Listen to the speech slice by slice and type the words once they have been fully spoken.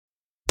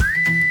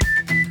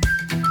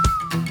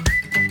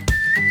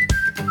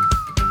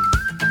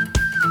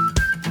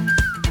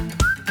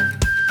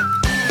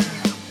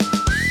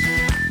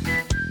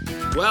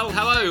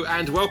Hello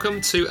and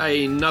welcome to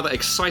another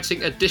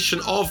exciting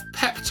edition of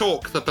Pep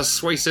Talk, the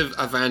Persuasive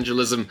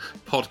Evangelism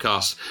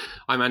podcast.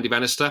 I'm Andy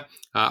Bannister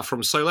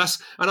from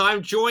Solas, and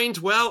I'm joined,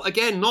 well,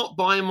 again, not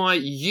by my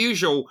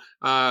usual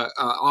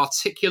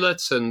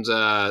articulate and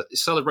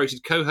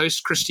celebrated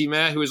co-host, Christy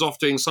Mayer, who is off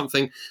doing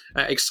something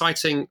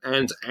exciting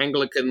and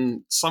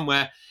Anglican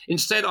somewhere.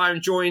 Instead, I'm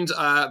joined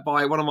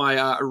by one of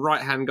my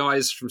right-hand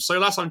guys from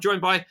Solas. I'm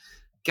joined by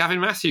Gavin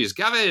Matthews.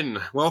 Gavin,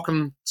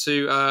 welcome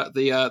to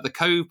the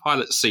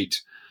co-pilot seat.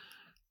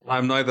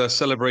 I'm neither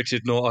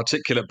celebrated nor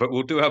articulate, but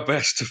we'll do our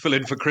best to fill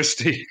in for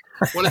Christy.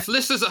 Well, if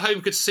listeners at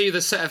home could see the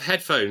set of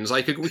headphones,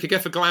 we could go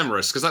for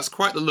glamorous, because that's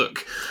quite the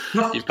look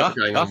you've got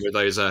going on with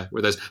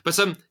those.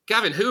 But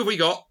Gavin, who have we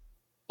got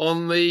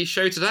on the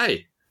show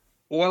today?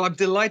 Well, I'm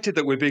delighted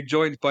that we're being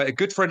joined by a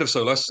good friend of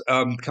Solas,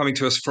 coming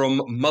to us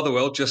from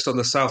Motherwell, just on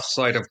the south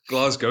side of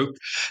Glasgow.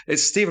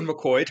 It's Stephen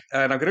McQuoid,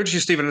 and I'm going to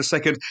introduce Stephen in a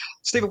second.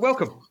 Stephen,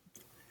 welcome.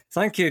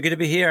 Thank you. Good to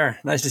be here.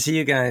 Nice to see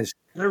you guys.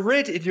 I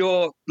read in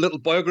your little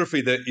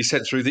biography that you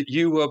sent through that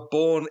you were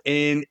born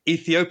in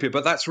Ethiopia,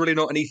 but that's really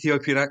not an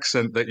Ethiopian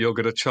accent that you're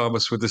going to charm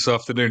us with this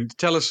afternoon.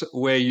 Tell us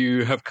where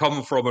you have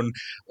come from and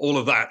all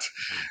of that.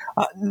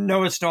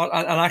 No, it's not.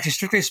 And actually,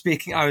 strictly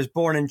speaking, I was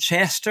born in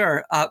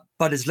Chester,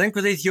 but it's linked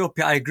with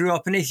Ethiopia. I grew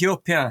up in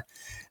Ethiopia,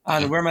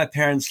 and where my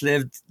parents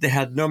lived, they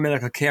had no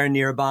medical care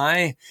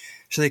nearby.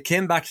 So they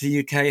came back to the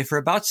UK for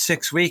about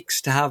 6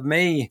 weeks to have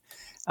me.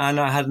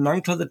 And I had an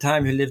uncle at the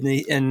time who lived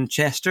in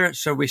Chester,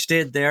 so we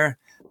stayed there.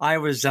 I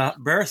was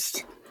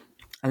birthed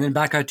and then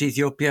back out to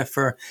Ethiopia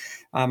for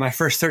my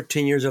first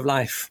 13 years of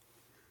life.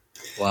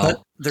 Wow.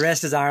 But the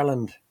rest is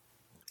Ireland,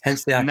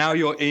 hence the accent. Now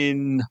you're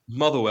in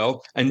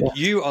Motherwell, and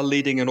you are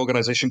leading an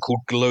organisation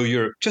called Glow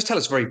Europe. Just tell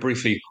us very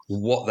briefly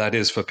what that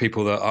is for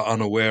people that are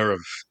unaware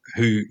of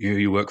who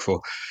you work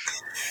for.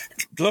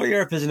 Glow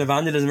Europe is an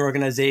evangelism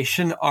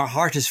organisation. Our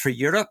heart is for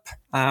Europe.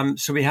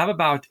 So we have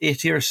about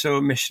 80 or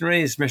so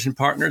missionaries, mission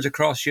partners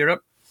across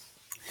Europe,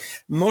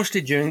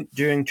 mostly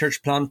during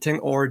church planting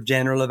or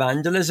general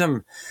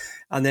evangelism.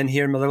 And then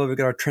here in Motherwell, we've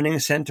got our training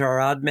centre,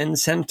 our admin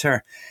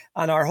centre.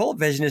 And our whole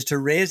vision is to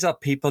raise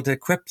up people, to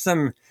equip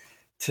them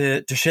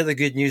to share the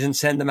good news and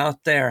send them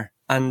out there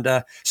and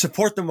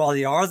support them while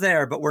they are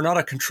there. But we're not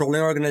a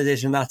controlling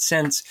organisation in that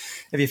sense.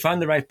 If you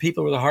find the right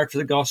people with a heart for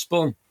the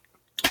gospel,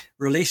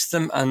 release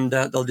them and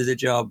they'll do the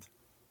job.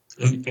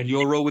 And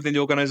your role within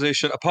the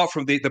organisation, apart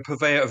from the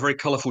purveyor of very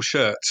colourful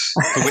shirts,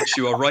 for which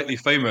you are rightly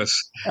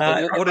famous,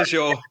 what is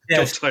your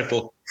job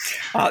title?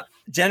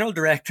 General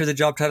Director, the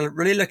job title.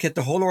 Really look at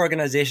the whole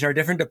organisation, our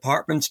different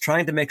departments,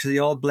 trying to make sure they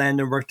all blend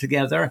and work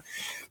together,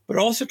 but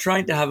also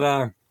trying to have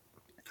a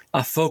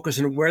focus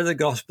on where the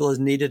gospel is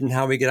needed and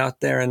how we get out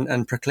there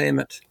and proclaim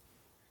it.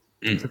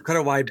 So quite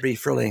a wide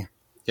brief, really.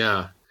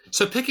 Yeah.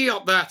 So picking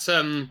up that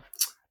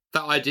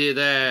idea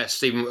there,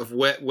 Stephen, of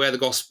where the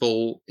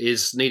gospel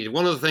is needed.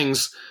 One of the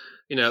things,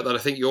 that I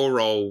think your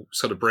role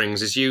sort of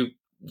brings is you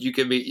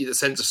give me the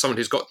sense of someone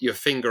who's got your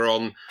finger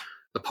on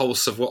the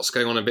pulse of what's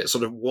going on in a bit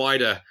sort of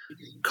wider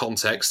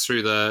context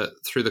through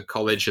the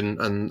college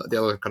and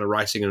the other kind of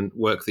writing and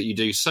work that you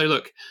do. So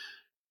look,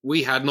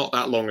 we had not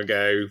that long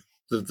ago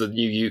the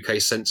new UK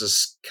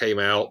census came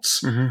out,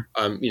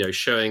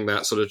 showing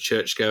that sort of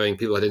church-going,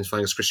 people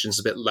identifying as Christians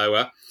a bit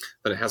lower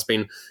than it has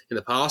been in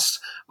the past.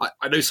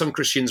 I know some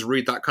Christians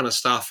read that kind of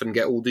stuff and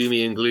get all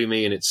doomy and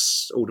gloomy, and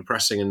it's all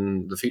depressing,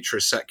 and the future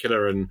is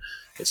secular, and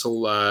it's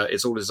all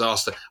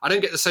disaster. I don't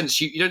get the sense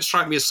you don't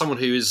strike me as someone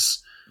who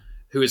is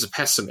a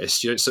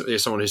pessimist. You don't sit there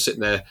as someone who's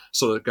sitting there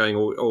sort of going,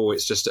 oh,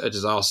 it's just a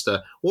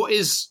disaster. What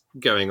is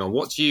going on?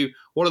 What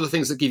are the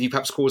things that give you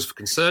perhaps cause for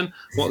concern?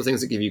 What are the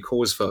things that give you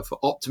cause for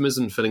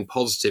optimism, feeling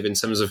positive in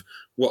terms of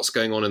what's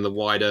going on in the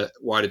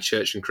wider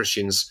church and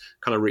Christians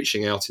kind of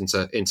reaching out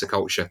into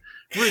culture?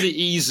 Really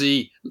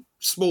easy,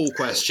 small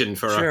question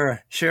for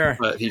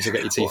you to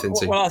get your teeth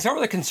into. Well, I'll start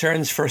with the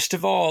concerns first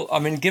of all. I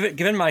mean,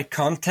 given my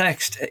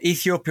context,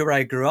 Ethiopia, where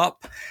I grew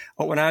up,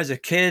 when I was a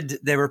kid,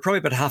 there were probably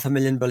about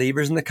 500,000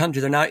 believers in the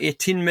country. They're now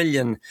 18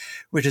 million,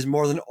 which is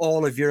more than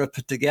all of Europe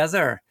put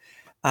together.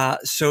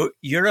 So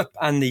Europe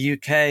and the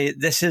UK,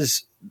 this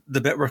is the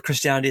bit where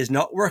Christianity is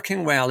not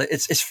working well.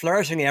 It's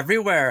flourishing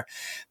everywhere,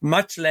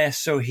 much less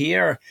so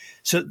here.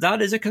 So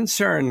that is a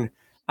concern.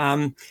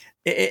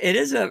 It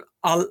is a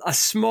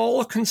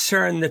small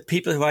concern that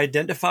people who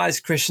identify as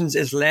Christians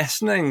is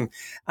lessening.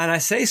 And I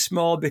say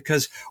small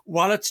because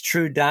while it's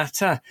true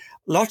data,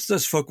 lots of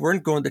those folk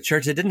weren't going to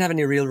church. They didn't have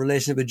any real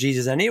relationship with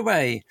Jesus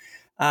anyway.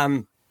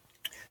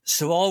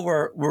 So all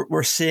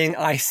we're seeing,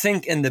 I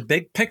think, in the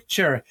big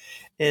picture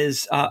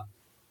is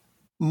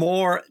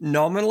more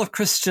nominal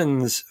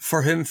Christians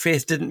for whom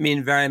faith didn't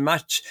mean very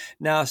much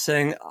now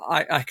saying,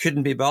 I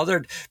couldn't be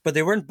bothered, but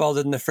they weren't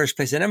bothered in the first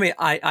place anyway,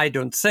 I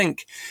don't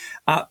think.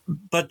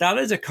 But that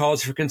is a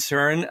cause for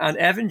concern. And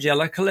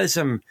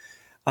evangelicalism,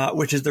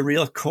 which is the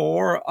real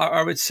core,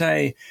 I would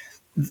say,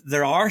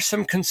 there are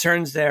some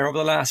concerns there over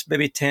the last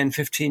maybe 10,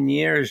 15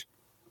 years.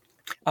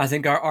 I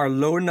think our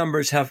low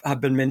numbers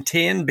have been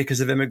maintained because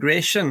of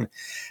immigration.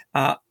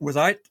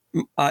 Without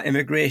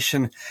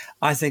immigration,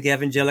 I think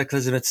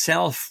evangelicalism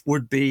itself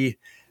would be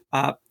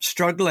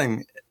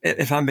struggling,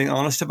 if I'm being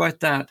honest about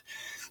that.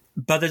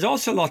 But there's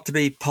also a lot to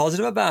be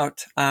positive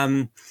about.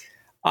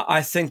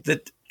 I think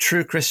that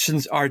true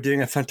Christians are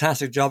doing a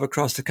fantastic job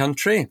across the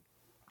country.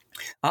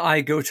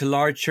 I go to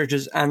large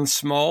churches and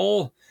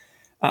small.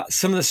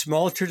 Some of the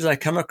small churches I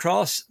come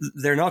across,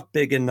 they're not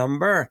big in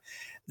number.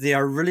 They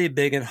are really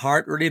big in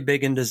heart, really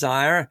big in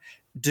desire,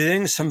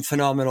 doing some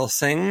phenomenal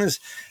things.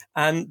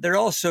 And they're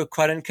also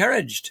quite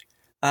encouraged.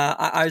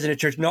 I was in a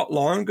church not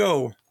long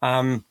ago,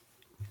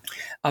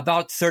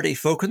 about 30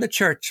 folk in the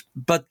church,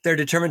 but they're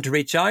determined to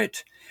reach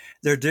out.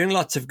 They're doing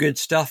lots of good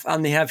stuff,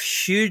 and they have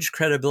huge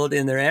credibility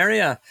in their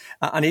area.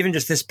 And even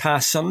just this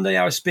past Sunday,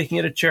 I was speaking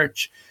at a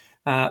church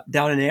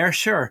down in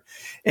Ayrshire.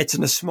 It's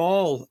in a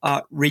small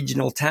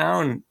regional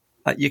town.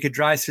 You could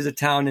drive through the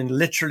town in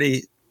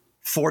literally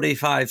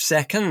 45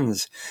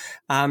 seconds.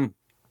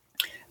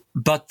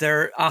 But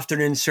their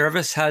afternoon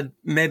service had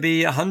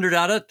maybe 100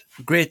 at it,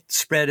 great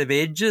spread of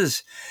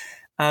ages.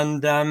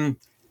 And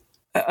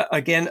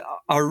again,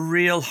 a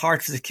real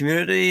heart for the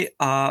community,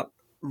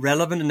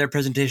 relevant in their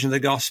presentation of the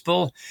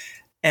gospel.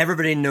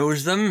 Everybody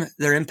knows them.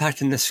 They're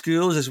impacting the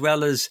schools as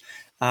well as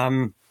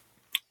all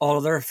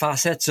other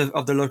facets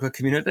of the local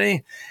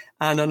community.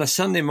 And on a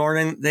Sunday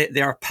morning,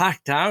 they are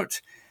packed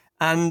out.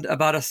 And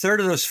about a third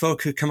of those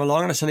folk who come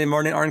along on a Sunday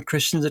morning aren't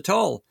Christians at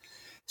all.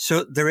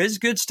 So there is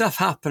good stuff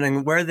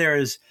happening where there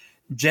is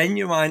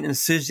genuine,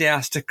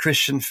 enthusiastic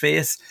Christian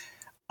faith.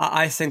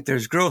 I think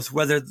there's growth,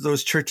 whether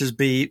those churches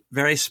be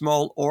very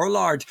small or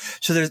large.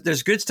 So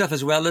there's good stuff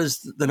as well as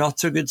the not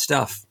so good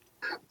stuff.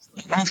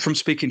 From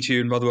speaking to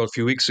you in Motherwell a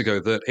few weeks ago,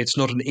 that it's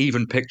not an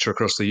even picture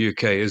across the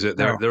UK, is it?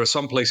 There are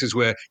some places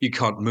where you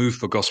can't move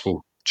for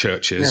gospel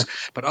churches,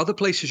 but other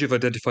places you've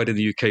identified in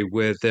the UK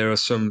where there are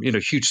some,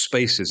 huge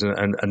spaces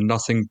and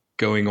nothing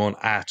going on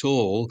at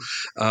all.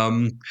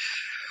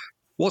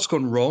 What's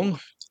gone wrong?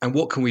 And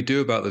what can we do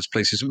about those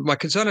places? My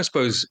concern, I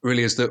suppose,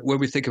 really is that when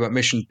we think about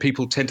mission,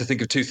 people tend to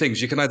think of two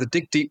things. You can either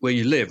dig deep where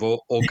you live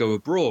or go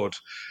abroad.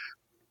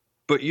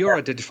 But you're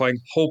identifying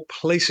whole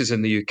places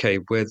in the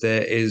UK where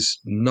there is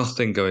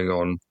nothing going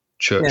on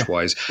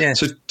church-wise. Yeah.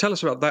 So tell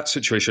us about that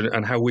situation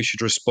and how we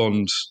should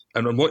respond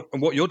and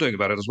what you're doing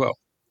about it as well.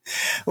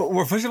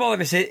 Well, first of all, let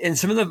me say, in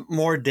some of the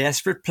more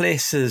desperate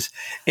places,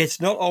 it's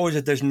not always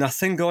that there's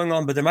nothing going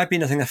on, but there might be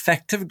nothing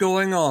effective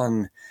going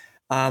on.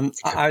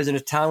 I was in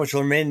a town which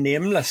will remain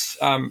nameless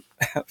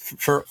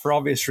for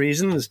obvious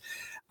reasons.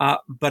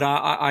 But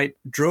I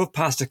drove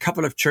past a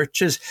couple of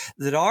churches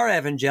that are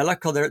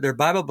evangelical. They're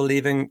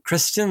Bible-believing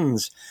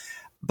Christians,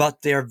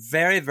 but they're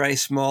very, very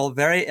small,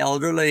 very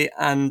elderly,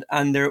 and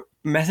their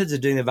methods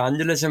of doing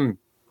evangelism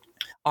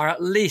are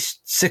at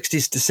least 60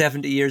 to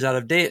 70 years out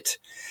of date.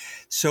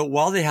 So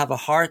while they have a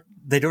heart,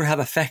 they don't have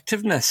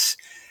effectiveness.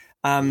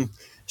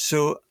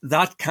 So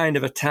that kind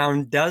of a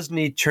town does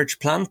need church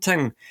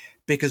planting,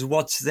 because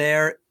what's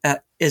there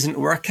isn't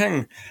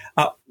working.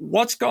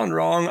 What's gone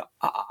wrong?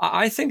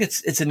 I think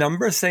it's a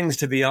number of things,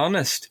 to be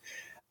honest.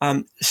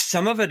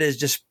 Some of it is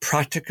just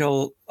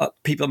practical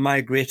people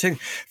migrating.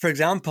 For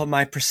example,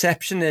 my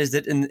perception is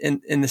that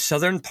in the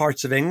southern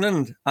parts of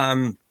England,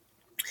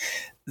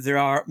 there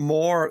are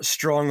more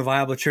strong,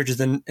 viable churches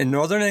than in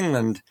northern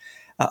England.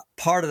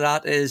 Part of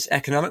that is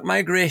economic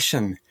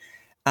migration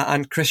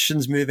and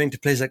Christians moving to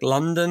places like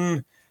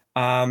London,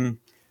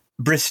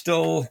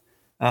 Bristol,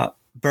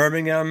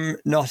 Birmingham,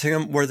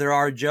 Nottingham, where there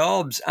are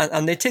jobs,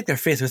 and they take their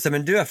faith with them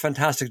and do a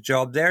fantastic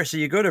job there. So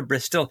you go to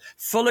Bristol,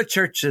 full of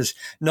churches,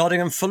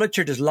 Nottingham, full of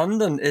churches,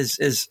 London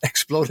is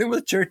exploding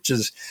with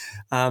churches.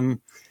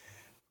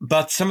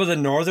 But some of the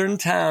northern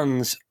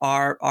towns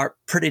are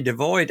pretty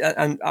devoid.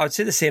 And I would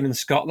say the same in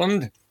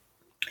Scotland.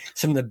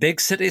 Some of the big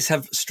cities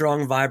have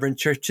strong, vibrant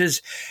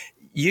churches.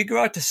 You go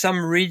out to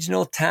some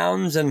regional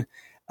towns and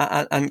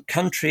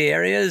country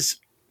areas,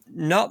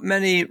 not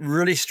many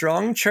really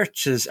strong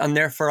churches, and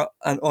therefore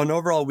an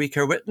overall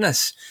weaker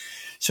witness.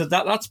 So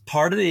that's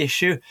part of the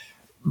issue.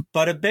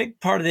 But a big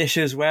part of the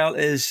issue as well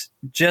is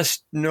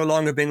just no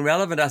longer being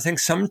relevant. I think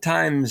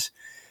sometimes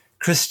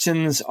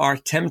Christians are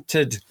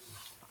tempted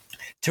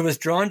to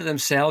withdraw into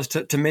themselves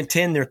to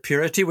maintain their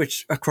purity,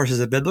 which of course is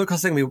a biblical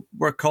thing.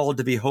 We're called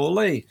to be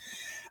holy.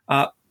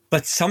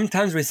 But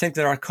sometimes we think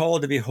that our call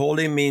to be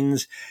holy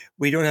means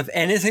we don't have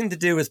anything to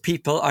do with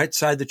people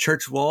outside the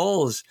church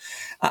walls.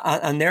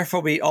 And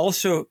therefore, we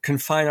also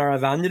confine our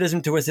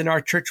evangelism to within our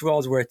church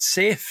walls where it's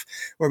safe,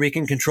 where we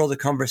can control the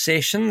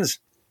conversations.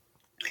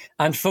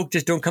 And folk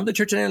just don't come to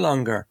church any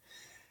longer.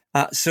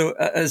 So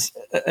as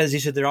you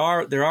said, there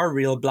are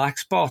real black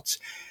spots.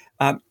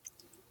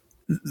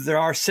 There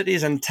are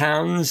cities and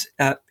towns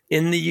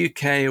in the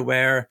UK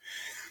where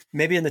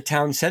maybe in the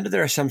town centre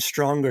there are some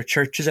stronger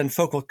churches and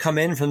folk will come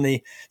in from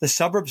the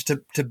suburbs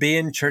to be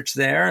in church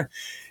there.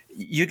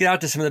 You get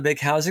out to some of the big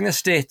housing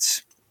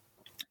estates,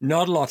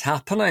 not a lot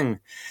happening.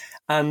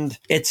 And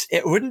it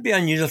wouldn't be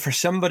unusual for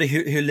somebody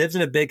who lives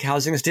in a big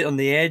housing estate on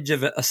the edge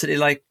of a city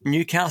like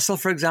Newcastle,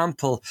 for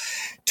example,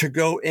 to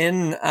go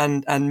in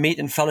and meet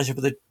and fellowship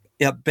with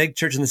big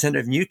church in the centre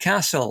of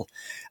Newcastle.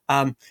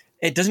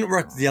 It doesn't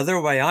work the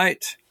other way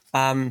out.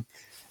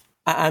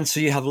 And so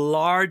you have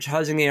large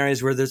housing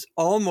areas where there's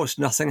almost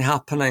nothing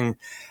happening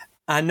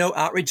and no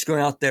outreach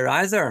going out there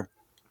either.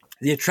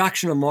 The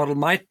attractional model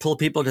might pull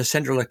people to a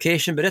central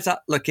location, but if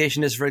that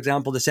location is, for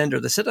example, the centre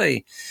of the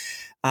city,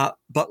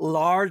 but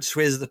large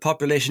swathes of the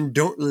population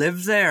don't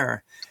live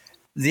there,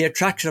 the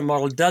attractional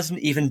model doesn't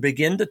even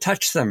begin to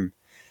touch them.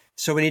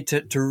 So we need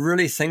to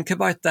really think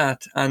about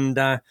that. And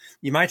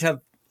you might have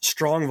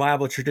strong,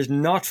 viable churches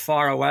not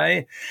far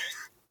away,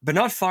 but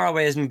not far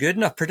away isn't good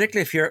enough,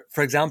 particularly if you're,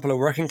 for example, a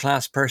working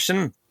class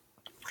person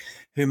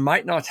who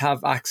might not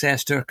have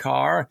access to a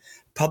car.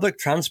 Public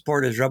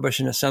transport is rubbish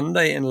on a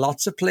Sunday in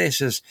lots of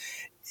places.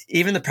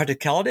 Even the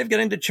practicality of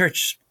getting to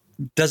church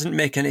doesn't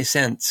make any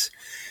sense.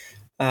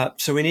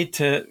 So we need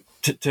to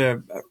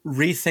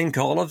rethink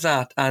all of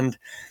that and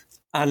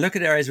look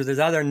at areas where there's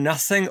either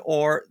nothing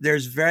or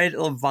there's very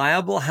little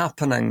viable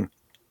happening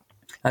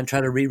and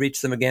try to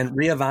re-reach them again,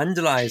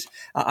 re-evangelize,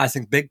 I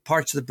think, big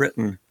parts of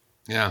Britain.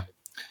 Yeah.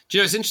 Do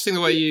you know, it's interesting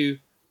the way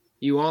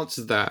you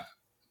answered that,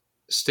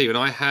 Stephen.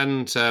 I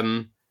hadn't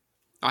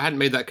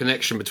made that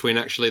connection between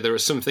actually there are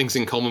some things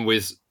in common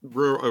with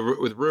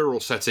rural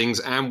settings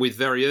and with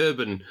very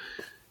urban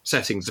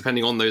settings,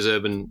 depending on those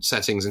urban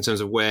settings in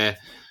terms of where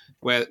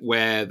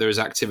there is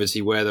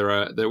activity, where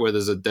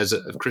there's a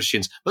desert of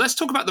Christians. But let's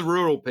talk about the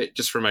rural bit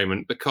just for a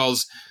moment,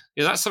 because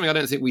that's something I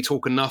don't think we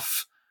talk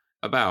enough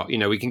about.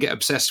 We can get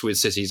obsessed with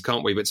cities,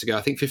 can't we? But to go,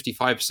 I think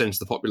 55% of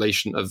the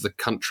population of the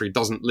country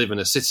doesn't live in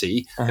a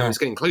city. It's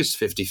getting close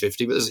to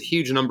 50-50, but there's a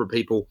huge number of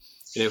people,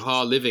 who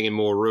are living in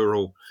more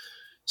rural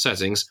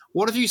settings.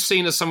 What have you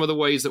seen as some of the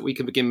ways that we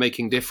can begin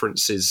making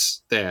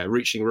differences there,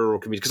 reaching rural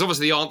communities? Because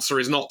obviously the answer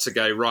is not to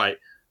go, right,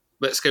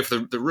 let's go for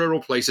the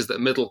rural places that are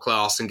middle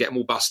class and get them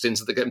all bussed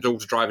into get them all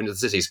to drive into the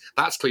cities.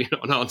 That's clearly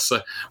not an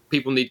answer.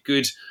 People need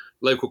good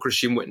local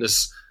Christian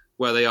witness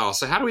where they are.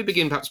 So how do we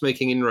begin perhaps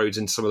making inroads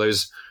into some of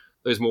those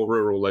more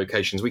rural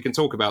locations? We can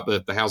talk about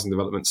the housing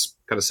developments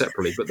kind of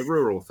separately, but the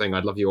rural thing,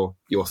 I'd love your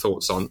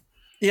thoughts on.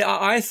 Yeah,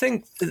 I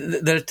think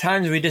there are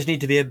times we just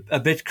need to be a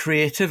bit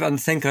creative and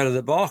think out of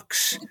the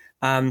box.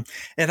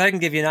 If I can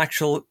give you an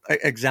actual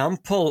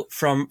example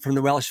from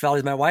the Welsh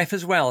Valleys, my wife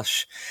is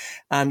Welsh,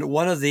 and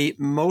one of the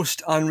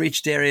most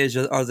unreached areas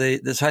are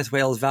the South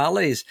Wales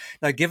Valleys.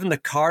 Now, given the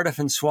Cardiff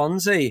and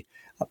Swansea,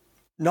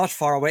 not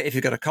far away if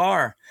you've got a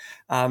car,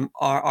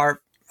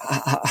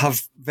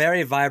 have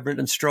very vibrant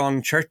and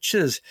strong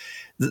churches.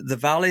 The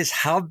valleys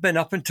have been,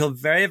 up until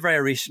very,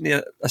 very recently,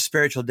 a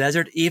spiritual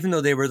desert, even though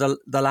they were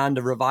the land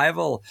of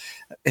revival.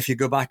 If you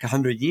go back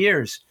 100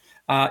 years,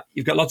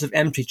 you've got lots of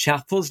empty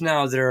chapels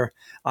now that are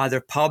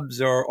either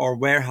pubs or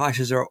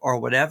warehouses or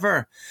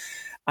whatever.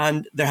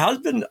 And there has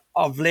been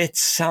of late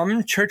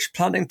some church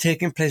planting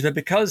taking place, but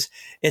because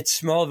it's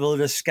small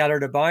villages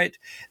scattered about,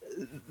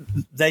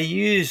 they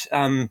use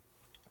kind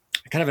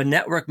of a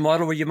network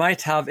model where you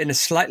might have in a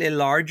slightly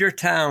larger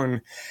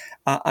town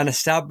an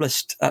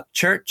established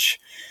church.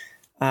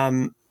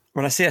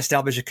 When I say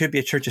established, it could be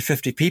a church of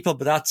 50 people,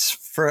 but that's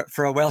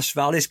for a Welsh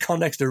Valleys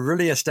context, a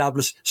really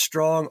established,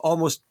 strong,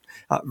 almost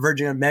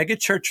verging on mega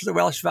church for the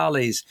Welsh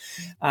Valleys.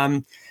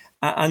 And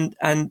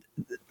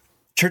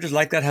churches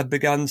like that have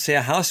begun, say,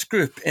 a house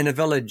group in a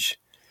village.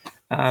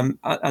 And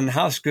the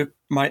house group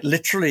might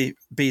literally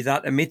be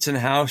that it meets in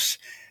a house,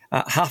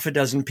 half a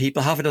dozen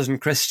people, half a dozen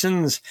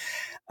Christians.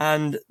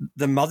 And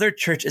the mother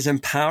church is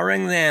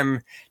empowering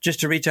them just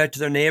to reach out to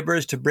their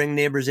neighbours, to bring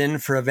neighbours in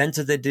for events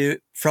that they do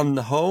from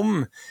the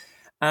home.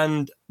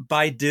 And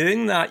by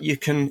doing that, you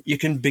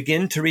can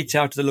begin to reach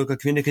out to the local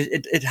community,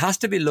 because it has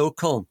to be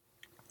local.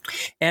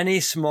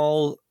 Any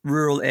small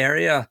rural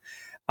area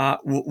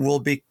will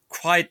be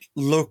quite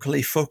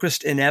locally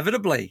focused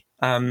inevitably.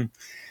 And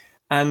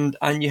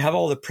you have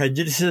all the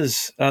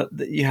prejudices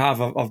that you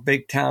have of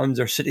big towns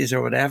or cities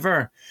or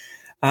whatever.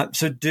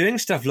 So doing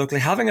stuff locally,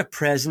 having a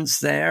presence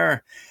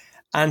there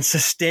and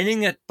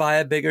sustaining it by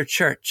a bigger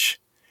church.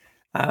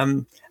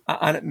 And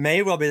it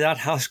may well be that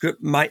house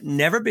group might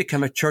never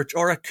become a church,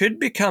 or it could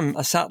become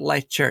a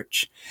satellite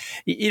church.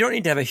 You don't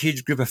need to have a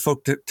huge group of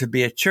folk to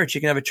be a church. You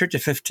can have a church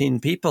of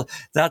 15 people.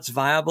 That's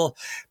viable,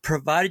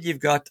 provided you've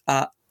got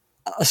a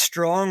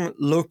strong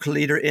local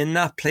leader in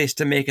that place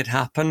to make it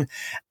happen,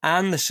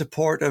 and the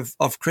support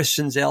of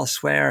Christians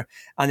elsewhere.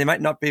 And they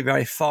might not be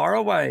very far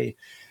away.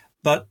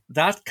 But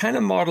that kind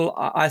of model,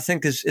 I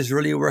think, is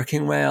really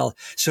working well.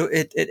 So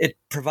it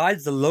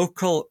provides the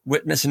local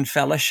witness and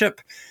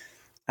fellowship,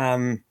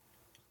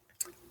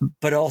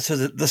 but also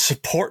the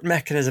support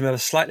mechanism of a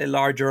slightly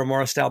larger or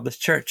more established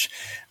church.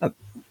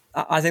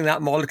 I think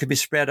that model could be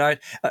spread out.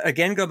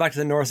 Again, go back to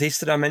the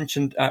Northeast that I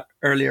mentioned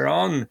earlier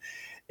on.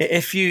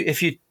 If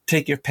you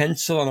take your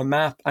pencil on a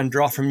map and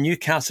draw from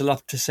Newcastle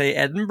up to, say,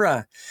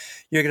 Edinburgh,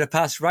 you're going to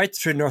pass right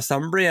through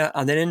Northumbria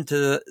and then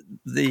into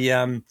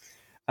the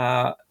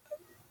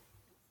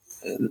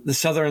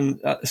southern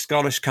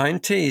Scottish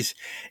counties.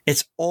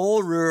 It's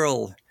all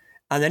rural.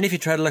 And then if you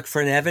try to look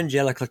for an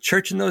evangelical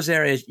church in those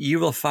areas, you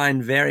will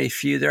find very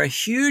few. There are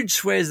huge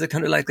swathes of the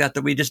country like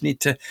that we just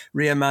need to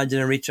reimagine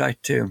and reach out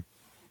to.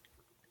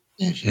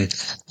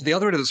 Mm-hmm. The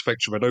other end of the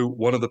spectrum, I know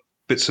one of the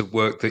bits of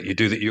work that you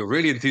do that you're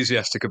really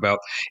enthusiastic about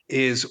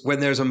is when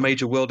there's a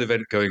major world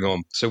event going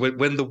on. So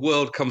when the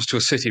world comes to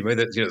a city,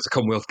 maybe it's the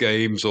Commonwealth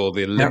Games or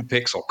the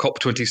Olympics or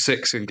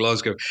COP26 in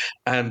Glasgow,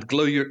 and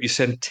Glow Europe, you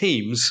send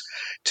teams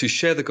to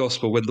share the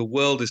gospel when the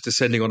world is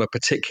descending on a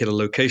particular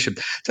location.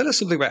 Tell us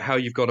something about how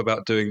you've gone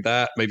about doing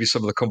that, maybe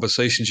some of the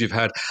conversations you've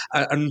had,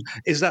 and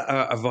is that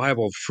a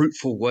viable,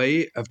 fruitful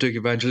way of doing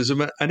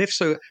evangelism? And if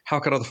so, how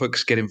can other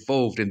folks get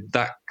involved in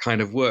that kind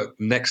of work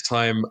next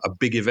time a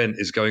big event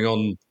is going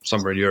on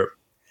somewhere in Europe?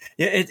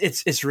 Yeah,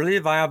 it's really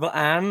viable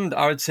and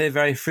I would say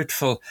very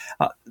fruitful.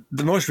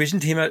 The most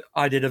recent team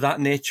I did of that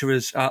nature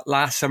was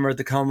last summer at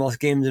the Commonwealth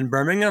Games in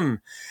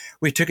Birmingham.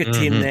 We took a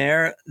team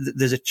there.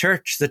 There's a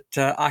church that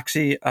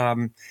actually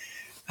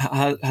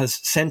has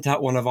sent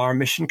out one of our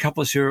mission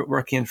couples who are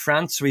working in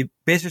France. So we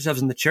based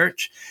ourselves in the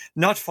church,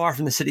 not far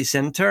from the city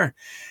centre.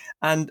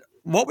 And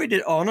what we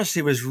did,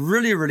 honestly, was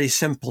really, really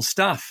simple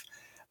stuff.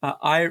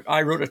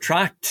 I wrote a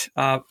tract.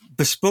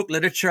 Bespoke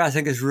literature, I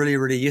think, is really,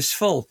 really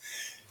useful.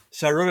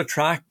 So I wrote a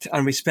tract,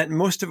 and we spent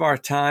most of our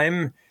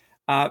time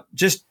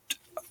just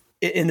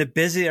in the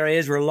busy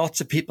areas where lots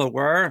of people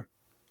were,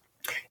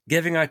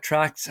 giving out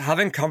tracts,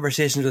 having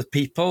conversations with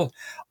people,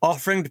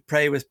 offering to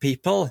pray with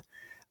people.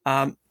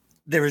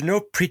 There was no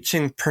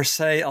preaching per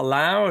se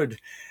allowed.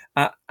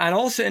 And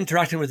also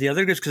interacting with the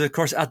other groups, because, of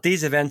course, at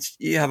these events,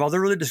 you have other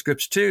religious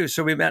groups too.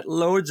 So we met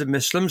loads of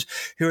Muslims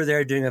who were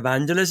there doing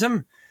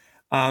evangelism.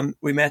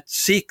 We met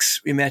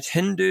Sikhs, we met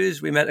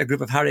Hindus, we met a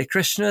group of Hare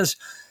Krishnas,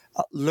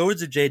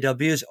 loads of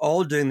JWs,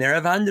 all doing their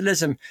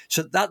evangelism.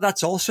 So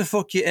that's also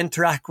folk you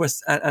interact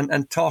with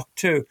and talk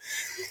to.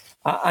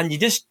 And you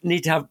just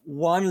need to have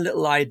one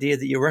little idea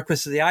that you work with.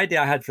 So the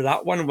idea I had for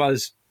that one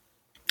was,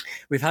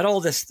 we've had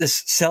all this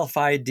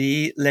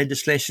self-ID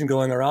legislation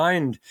going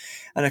around.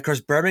 And of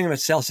course, Birmingham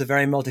itself is a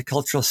very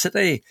multicultural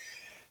city.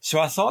 So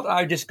I thought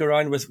I'd just go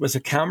around with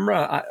a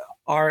camera.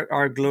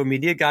 Our Glow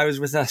Media guy was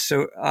with us.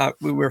 So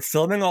we were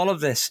filming all of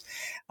this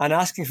and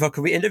asking folk,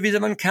 could we interview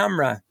them on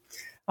camera?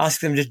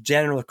 Ask them just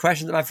general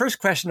questions. My first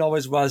question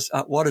always was,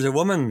 what is a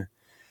woman?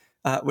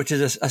 Which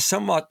is a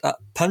somewhat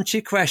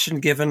punchy question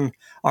given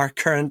our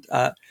current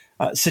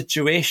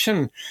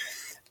situation.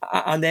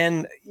 And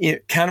then,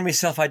 can we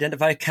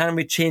self-identify? Can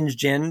we change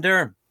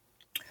gender?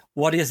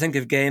 What do you think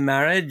of gay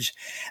marriage?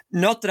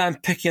 Not that I'm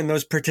picking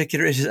those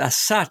particular issues as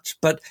such,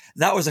 but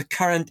that was a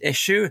current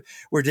issue.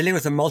 We're dealing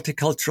with a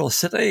multicultural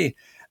city.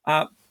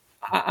 And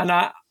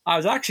I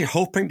was actually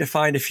hoping to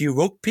find a few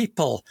woke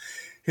people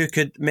who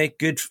could make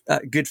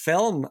good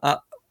film.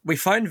 We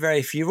found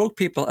very few woke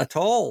people at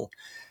all.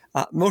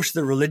 Most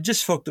of the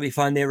religious folk that we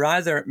found, they were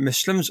either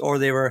Muslims or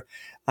they were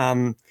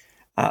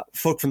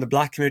folk from the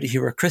black community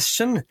who were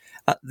Christian.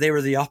 They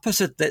were the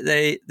opposite.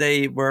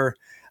 They were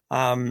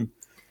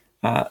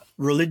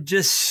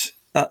religious,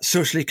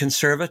 socially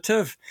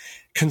conservative,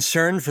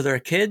 concerned for their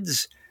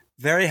kids,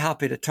 very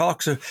happy to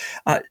talk. So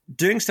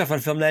doing stuff on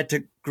film led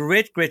to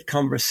great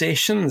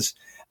conversations.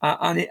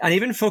 And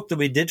even folk that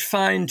we did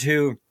find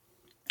who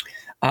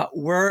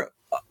were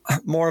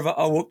more of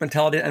a woke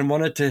mentality and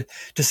wanted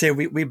to say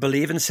we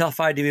believe in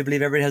self-ID, we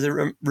believe everybody has a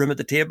room at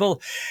the table.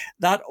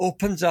 That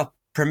opens up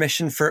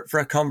permission for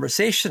a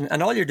conversation,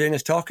 and all you're doing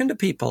is talking to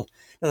people.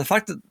 Now, the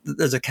fact that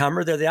there's a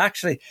camera there, they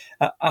actually,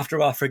 after a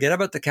while, forget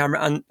about the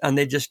camera and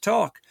they just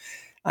talk.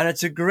 And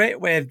it's a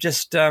great way of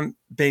just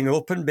being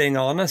open, being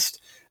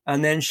honest,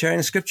 and then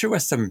sharing scripture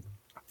with them.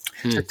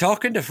 So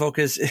talking to folk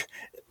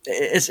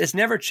it's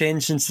never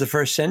changed since the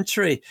first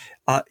century.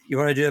 You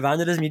want to do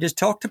evangelism, you just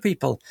talk to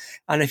people.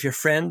 And if you're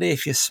friendly,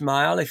 if you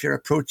smile, if you're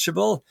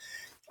approachable,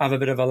 have a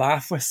bit of a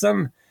laugh with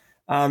them,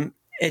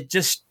 it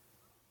just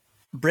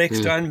breaks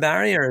down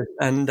barriers.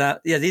 And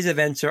these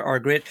events are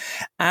great.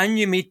 And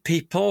you meet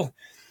people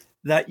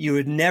that you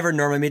would never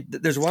normally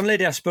meet. There's one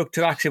lady I spoke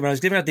to actually when I was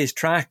giving out these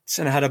tracts,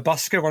 and I had a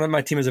busker. One of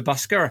my team is a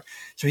busker.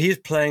 So he was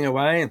playing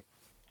away.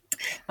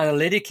 And a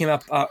lady came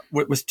up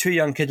with two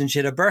young kids, and she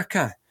had a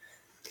burqa.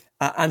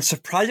 And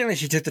surprisingly,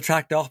 she took the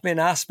tract off me and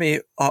asked me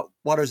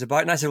what it was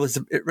about. And I said, well, it's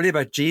really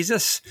about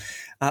Jesus.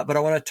 But I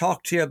want to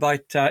talk to you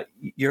about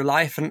your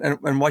life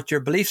and what your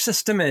belief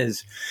system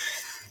is.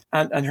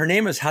 And her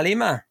name was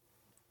Halima.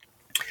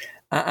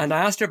 And I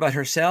asked her about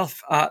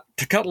herself.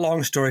 To cut a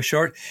long story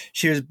short,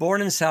 she was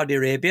born in Saudi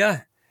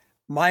Arabia,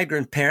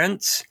 migrant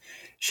parents.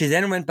 She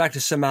then went back to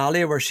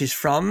Somalia, where she's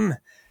from,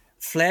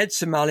 fled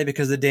Somalia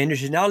because of the danger.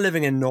 She's now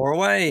living in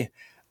Norway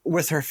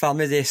with her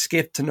family. They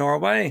escaped to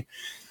Norway.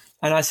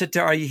 And I said to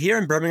her, are you here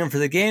in Birmingham for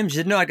the games? She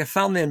said, no, I got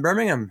family in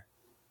Birmingham.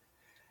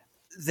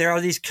 There are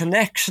these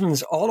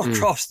connections all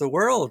across the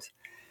world.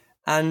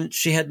 And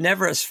she had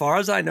never, as far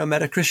as I know,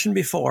 met a Christian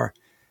before.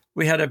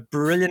 We had a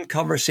brilliant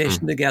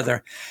conversation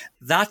together.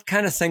 That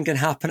kind of thing can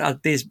happen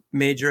at these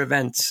major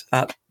events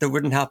that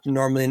wouldn't happen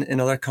normally in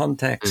other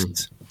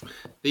contexts.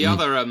 The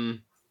other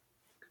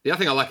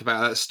thing I like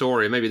about that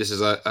story, maybe this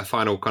is a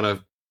final kind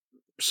of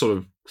sort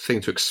of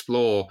thing to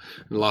explore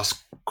in the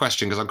last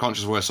question, because I'm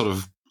conscious we're sort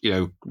of,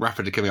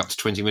 rapidly coming up to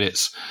 20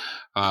 minutes,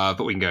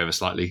 but we can go over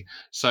slightly.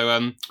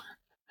 So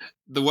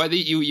the way that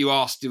you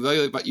asked,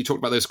 but you talked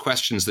about those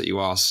questions that you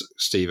asked,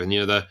 Stephen,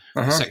 the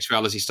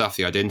sexuality stuff,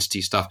 the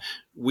identity stuff,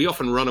 we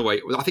often run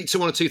away. I think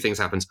one or two things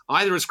happens.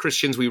 Either as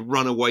Christians, we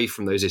run away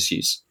from those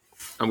issues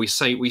and we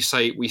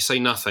say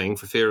nothing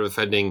for fear of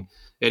offending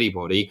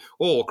anybody,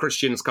 or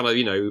Christians kind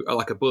of,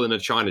 like a bull in a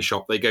china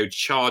shop, they go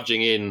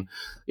charging in,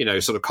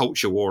 sort of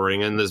culture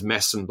warring, and there's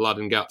mess and blood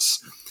and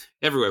guts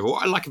everywhere. But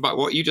what I like about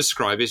what you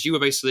describe is you were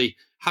basically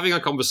having a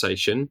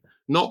conversation,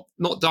 not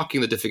ducking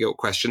the difficult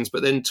questions,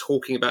 but then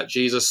talking about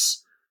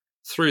Jesus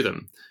through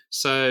them.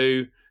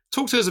 So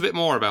talk to us a bit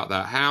more about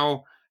that.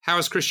 How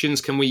as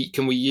Christians can we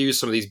use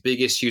some of these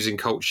big issues in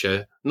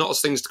culture, not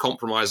as things to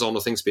compromise on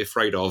or things to be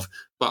afraid of,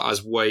 but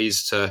as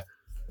ways to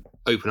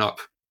open up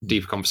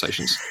deeper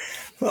conversations?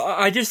 Well,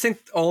 I just think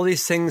all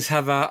these things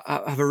have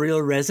a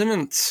real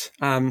resonance.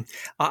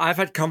 I've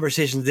had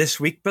conversations this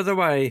week, by the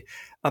way,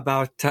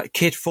 about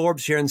Kate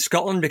Forbes here in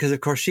Scotland, because,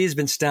 of course, she's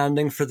been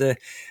standing for the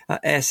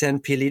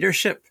SNP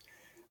leadership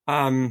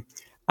and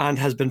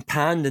has been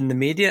panned in the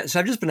media. So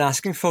I've just been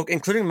asking folk,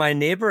 including my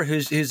neighbour,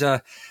 who's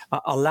a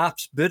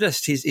lapsed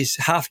Buddhist. He's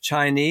half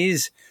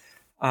Chinese,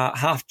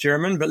 half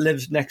German, but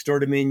lives next door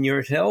to me in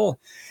Urt Hill.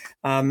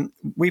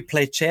 We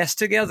play chess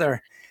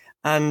together,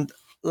 and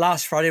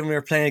last Friday when we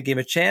were playing a game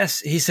of chess,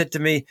 he said to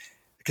me,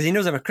 because he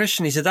knows I'm a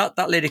Christian, he said,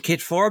 that lady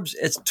Kate Forbes,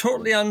 it's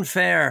totally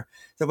unfair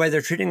the way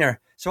they're treating her.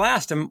 So I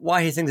asked him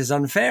why he thinks it's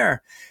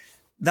unfair.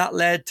 That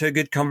led to a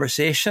good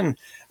conversation.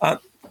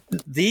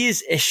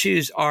 These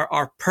issues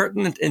are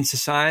pertinent in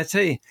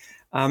society.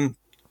 I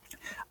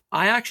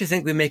actually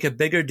think we make a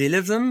bigger deal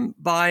of them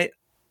by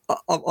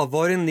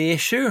avoiding the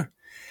issue.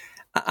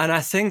 And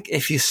I think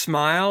if you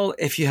smile,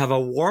 if you have a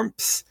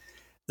warmth,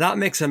 that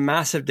makes a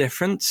massive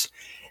difference.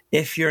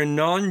 If you're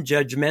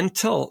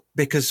non-judgmental,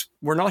 because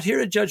we're not here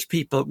to judge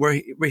people,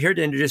 we're here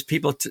to introduce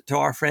people to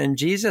our friend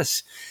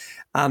Jesus.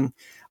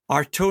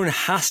 Our tone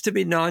has to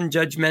be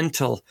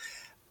non-judgmental,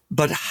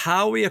 but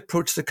how we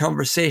approach the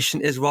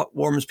conversation is what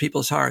warms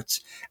people's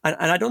hearts. And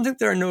I don't think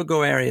there are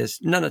no-go areas,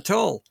 none at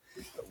all.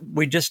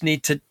 We just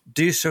need to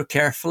do so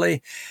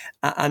carefully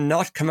and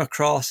not come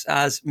across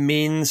as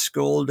mean,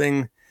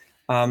 scolding,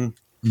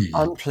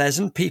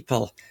 unpleasant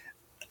people.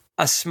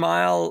 A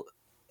smile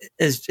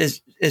is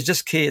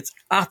just key. It's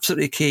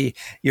absolutely key.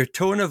 Your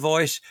tone of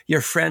voice,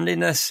 your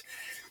friendliness,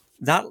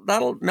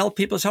 that'll melt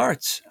people's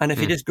hearts. And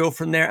if you just go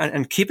from there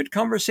and keep it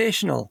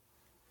conversational,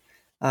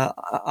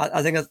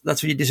 I think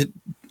that's what you do.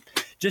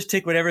 Just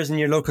take whatever's in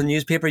your local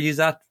newspaper, use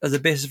that as a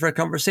basis for a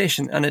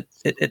conversation, and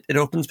it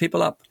opens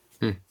people up.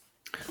 Well,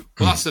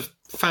 that's a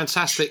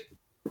fantastic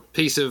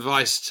piece of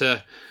advice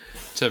to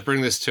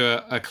bring this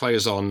to a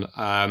close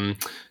on.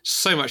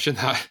 So much in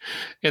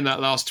that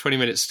last 20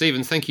 minutes.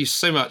 Stephen, thank you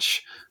so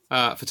much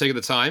for taking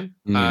the time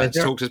to talk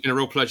to us. It's been a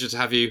real pleasure to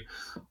have you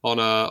on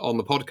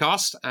the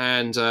podcast,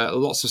 and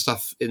lots of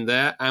stuff in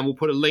there. And we'll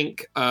put a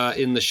link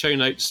in the show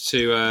notes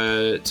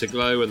to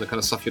Glow and the kind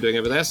of stuff you're doing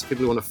over there. So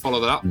people who want to follow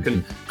that up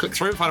can click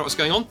through and find out what's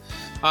going on.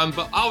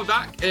 But I'll be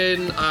back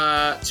in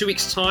 2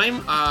 weeks'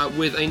 time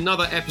with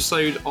another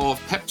episode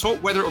of Pep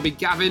Talk, whether it will be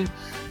Gavin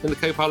in the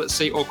co-pilot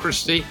seat or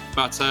Christy.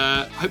 But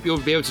hope you'll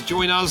be able to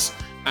join us.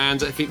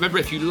 And if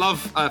you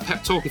love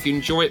Pep Talk, if you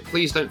enjoy it,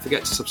 please don't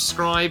forget to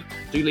subscribe.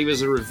 Do leave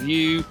us a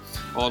review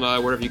on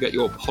wherever you get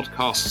your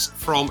podcasts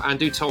from, and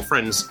do tell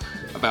friends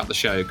about the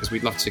show, because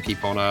we'd love to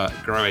keep on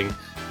growing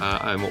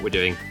and what we're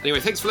doing. Anyway,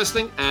 thanks for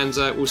listening, and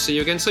we'll see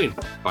you again soon.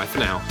 Bye for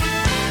now.